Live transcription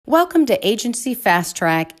Welcome to Agency Fast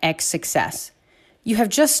Track X Success. You have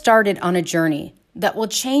just started on a journey that will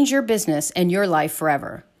change your business and your life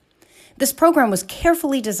forever. This program was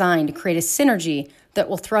carefully designed to create a synergy that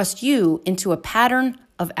will thrust you into a pattern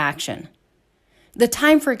of action. The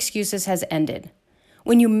time for excuses has ended.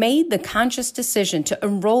 When you made the conscious decision to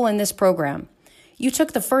enroll in this program, you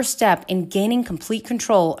took the first step in gaining complete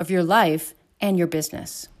control of your life and your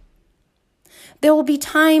business. There will be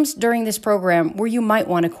times during this program where you might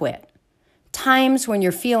want to quit. Times when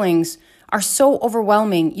your feelings are so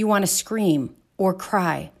overwhelming you want to scream or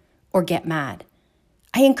cry or get mad.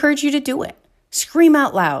 I encourage you to do it. Scream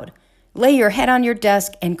out loud. Lay your head on your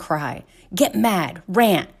desk and cry. Get mad,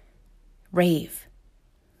 rant, rave.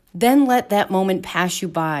 Then let that moment pass you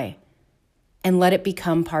by and let it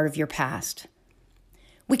become part of your past.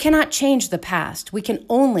 We cannot change the past. We can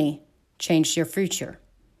only change your future.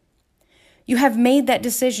 You have made that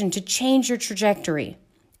decision to change your trajectory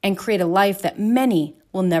and create a life that many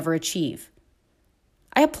will never achieve.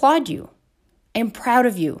 I applaud you. I am proud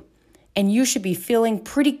of you, and you should be feeling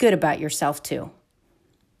pretty good about yourself too.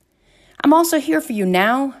 I'm also here for you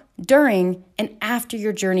now, during, and after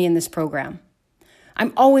your journey in this program.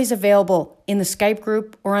 I'm always available in the Skype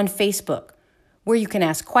group or on Facebook, where you can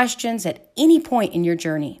ask questions at any point in your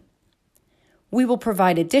journey. We will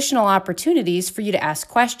provide additional opportunities for you to ask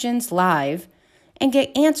questions live and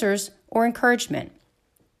get answers or encouragement.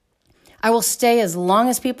 I will stay as long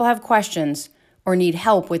as people have questions or need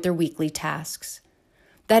help with their weekly tasks.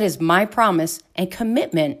 That is my promise and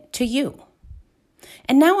commitment to you.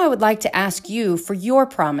 And now I would like to ask you for your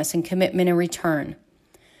promise and commitment in return.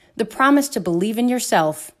 The promise to believe in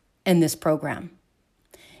yourself and this program.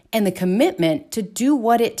 And the commitment to do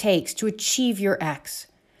what it takes to achieve your X.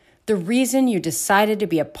 The reason you decided to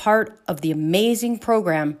be a part of the amazing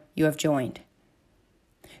program you have joined.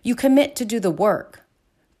 You commit to do the work,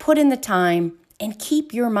 put in the time, and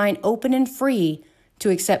keep your mind open and free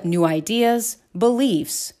to accept new ideas,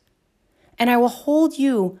 beliefs, and I will hold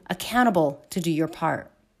you accountable to do your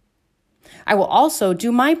part. I will also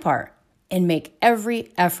do my part and make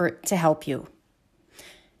every effort to help you.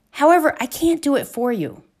 However, I can't do it for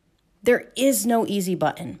you. There is no easy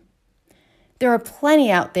button. There are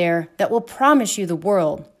plenty out there that will promise you the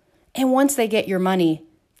world, and once they get your money,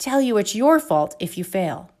 tell you it's your fault if you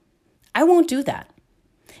fail. I won't do that.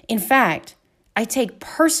 In fact, I take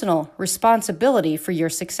personal responsibility for your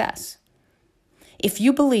success. If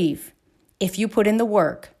you believe, if you put in the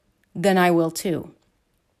work, then I will too.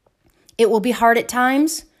 It will be hard at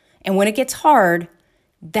times, and when it gets hard,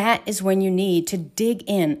 that is when you need to dig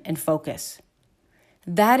in and focus.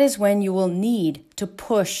 That is when you will need to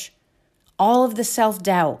push all of the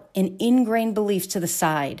self-doubt and ingrained beliefs to the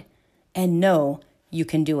side and know you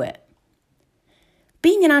can do it.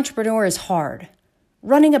 Being an entrepreneur is hard.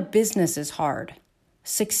 Running a business is hard.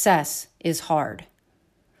 Success is hard.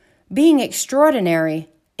 Being extraordinary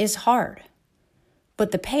is hard. But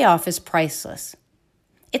the payoff is priceless.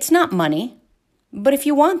 It's not money, but if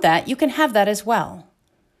you want that, you can have that as well.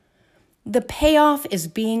 The payoff is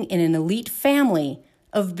being in an elite family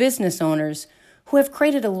of business owners who have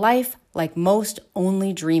created a life like most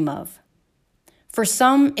only dream of. For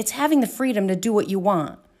some, it's having the freedom to do what you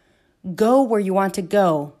want, go where you want to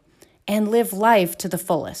go, and live life to the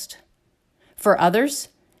fullest. For others,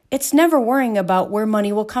 it's never worrying about where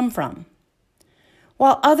money will come from.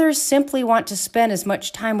 While others simply want to spend as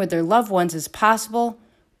much time with their loved ones as possible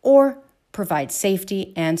or provide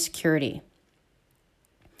safety and security.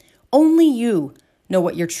 Only you know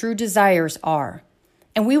what your true desires are,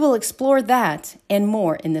 and we will explore that and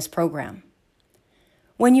more in this program.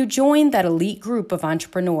 When you join that elite group of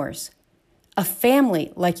entrepreneurs, a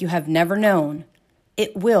family like you have never known,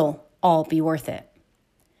 it will all be worth it.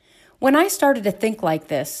 When I started to think like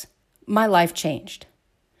this, my life changed.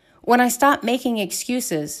 When I stopped making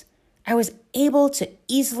excuses, I was able to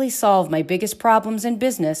easily solve my biggest problems in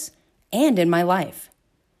business and in my life.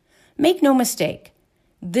 Make no mistake,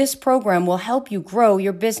 this program will help you grow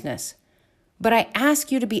your business, but I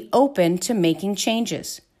ask you to be open to making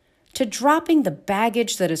changes, to dropping the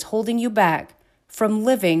baggage that is holding you back from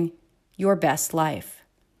living your best life.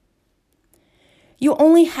 You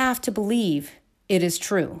only have to believe it is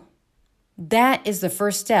true. That is the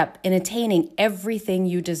first step in attaining everything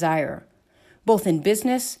you desire, both in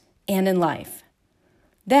business and in life.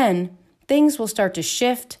 Then things will start to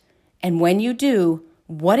shift, and when you do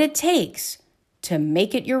what it takes to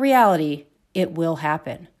make it your reality, it will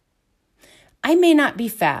happen. I may not be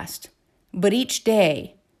fast, but each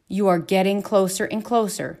day you are getting closer and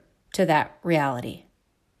closer to that reality.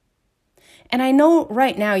 And I know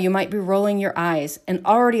right now you might be rolling your eyes and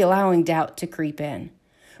already allowing doubt to creep in.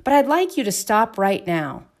 But I'd like you to stop right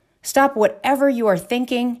now. Stop whatever you are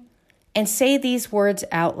thinking and say these words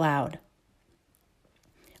out loud.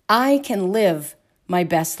 I can live my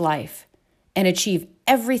best life and achieve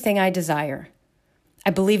everything I desire. I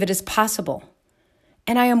believe it is possible,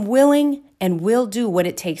 and I am willing and will do what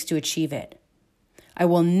it takes to achieve it. I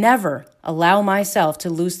will never allow myself to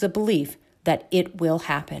lose the belief that it will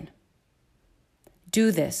happen.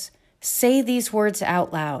 Do this. Say these words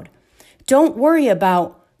out loud. Don't worry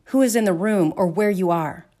about who is in the room or where you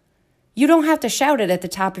are. You don't have to shout it at the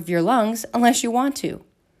top of your lungs unless you want to.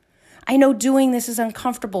 I know doing this is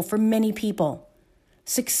uncomfortable for many people.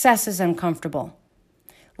 Success is uncomfortable.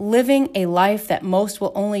 Living a life that most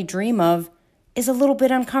will only dream of is a little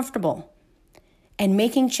bit uncomfortable. And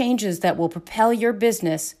making changes that will propel your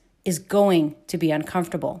business is going to be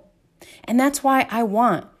uncomfortable. And that's why I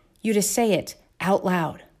want you to say it out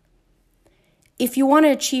loud. If you want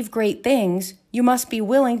to achieve great things, you must be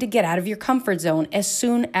willing to get out of your comfort zone as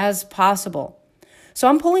soon as possible. So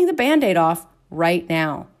I'm pulling the Band-Aid off right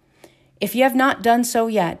now. If you have not done so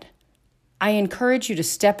yet, I encourage you to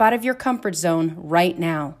step out of your comfort zone right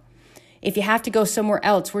now. If you have to go somewhere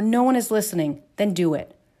else where no one is listening, then do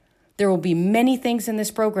it. There will be many things in this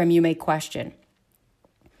program you may question.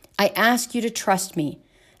 I ask you to trust me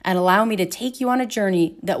and allow me to take you on a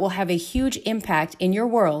journey that will have a huge impact in your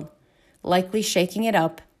world, likely shaking it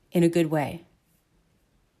up in a good way.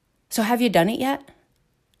 So have you done it yet?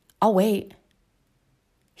 I'll wait.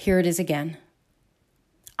 Here it is again.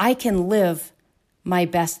 I can live my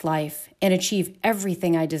best life and achieve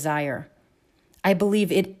everything I desire. I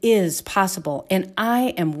believe it is possible, and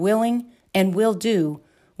I am willing and will do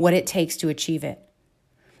what it takes to achieve it.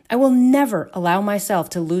 I will never allow myself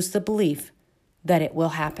to lose the belief that it will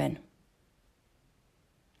happen.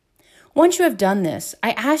 Once you have done this,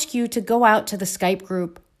 I ask you to go out to the Skype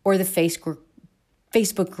group or the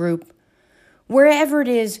Facebook group, wherever it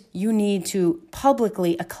is you need to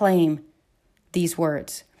publicly acclaim these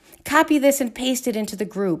words. Copy this and paste it into the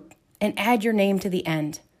group and add your name to the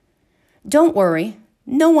end. Don't worry,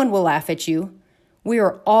 no one will laugh at you. We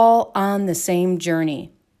are all on the same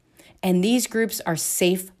journey, and these groups are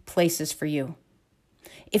safe places for you.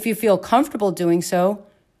 If you feel comfortable doing so,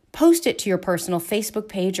 post it to your personal Facebook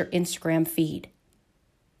page or Instagram feed.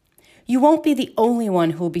 You won't be the only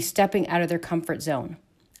one who will be stepping out of their comfort zone.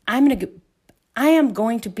 I am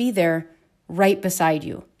going to be there right beside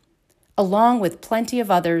you. Along with plenty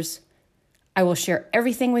of others, I will share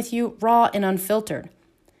everything with you raw and unfiltered,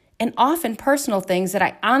 and often personal things that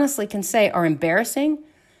I honestly can say are embarrassing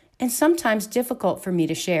and sometimes difficult for me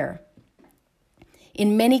to share.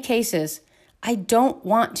 In many cases, I don't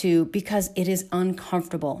want to because it is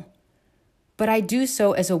uncomfortable, but I do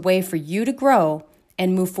so as a way for you to grow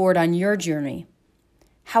and move forward on your journey.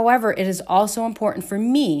 However, it is also important for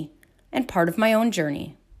me and part of my own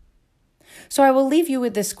journey. So I will leave you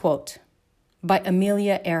with this quote by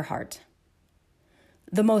Amelia Earhart.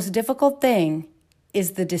 The most difficult thing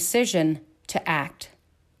is the decision to act.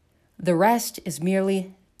 The rest is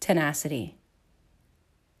merely tenacity.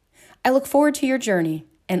 I look forward to your journey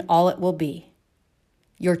and all it will be.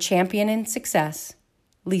 Your champion in success,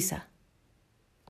 Lisa.